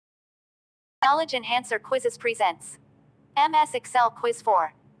Knowledge Enhancer Quizzes presents MS Excel Quiz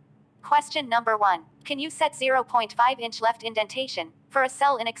 4. Question number 1. Can you set 0.5-inch left indentation for a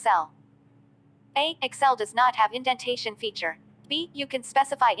cell in Excel? A. Excel does not have indentation feature. B. You can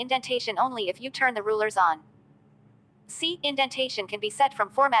specify indentation only if you turn the rulers on. C. Indentation can be set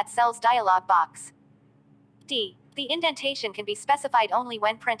from Format Cells dialog box. D. The indentation can be specified only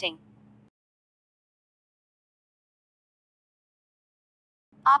when printing.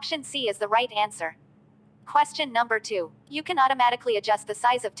 Option C is the right answer. Question number 2. You can automatically adjust the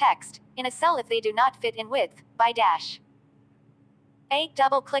size of text in a cell if they do not fit in width by dash. A.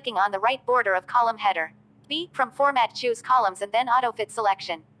 Double-clicking on the right border of column header. B. From Format choose columns and then auto-fit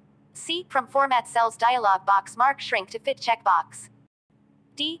selection. C. From Format Cells dialog box mark shrink to fit checkbox.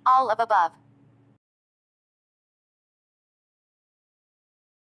 D. All of above.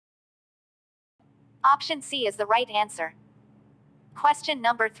 Option C is the right answer. Question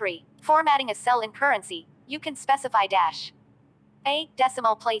number 3. Formatting a cell in currency, you can specify dash. A.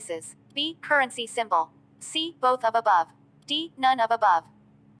 Decimal places. B. Currency symbol. C. Both of above. D. None of above.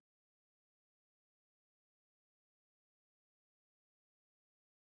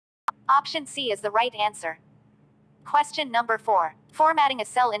 Option C is the right answer. Question number 4. Formatting a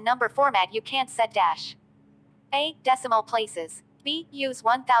cell in number format, you can't set dash. A. Decimal places. B. Use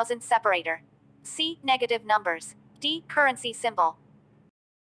 1000 separator. C. Negative numbers. D. Currency symbol.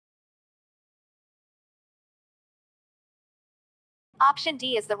 Option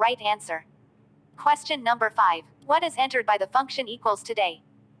D is the right answer. Question number 5. What is entered by the function equals today?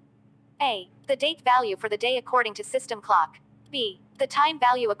 A. The date value for the day according to system clock. B. The time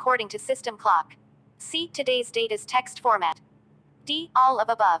value according to system clock. C. Today's date is text format. D. All of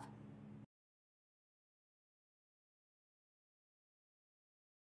above.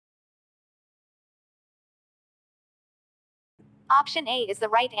 Option A is the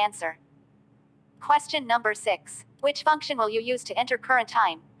right answer. Question number 6. Which function will you use to enter current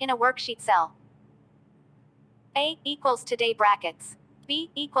time in a worksheet cell? A. Equals today brackets.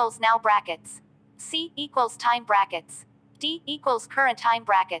 B. Equals now brackets. C. Equals time brackets. D. Equals current time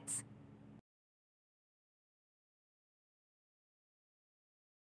brackets.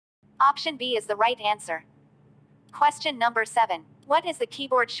 Option B is the right answer. Question number 7. What is the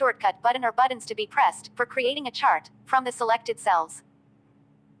keyboard shortcut button or buttons to be pressed for creating a chart from the selected cells?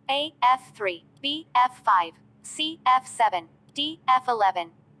 A. F3. B. F5. C. F7. D.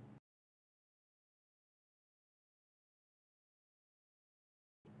 F11.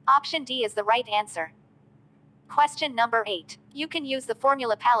 Option D is the right answer. Question number 8. You can use the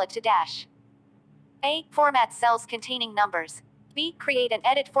formula palette to dash. A. Format cells containing numbers. B. Create and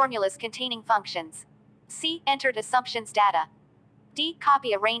edit formulas containing functions. C. Entered assumptions data. D.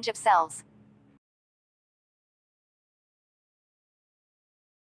 Copy a range of cells.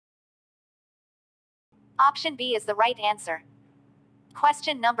 Option B is the right answer.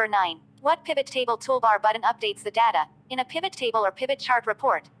 Question number 9. What pivot table toolbar button updates the data in a pivot table or pivot chart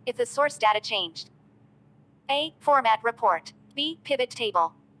report if the source data changed? A. Format report. B. Pivot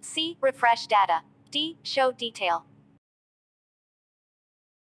table. C. Refresh data. D. Show detail.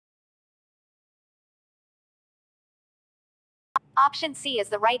 Option C is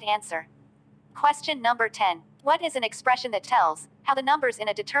the right answer. Question number 10. What is an expression that tells how the numbers in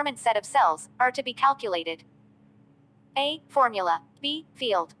a determined set of cells are to be calculated? A. Formula. B.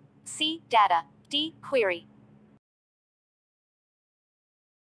 Field. C. Data. D. Query.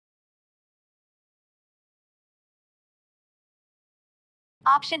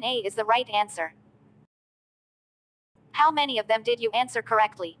 Option A is the right answer. How many of them did you answer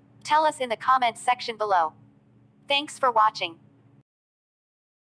correctly? Tell us in the comments section below. Thanks for watching.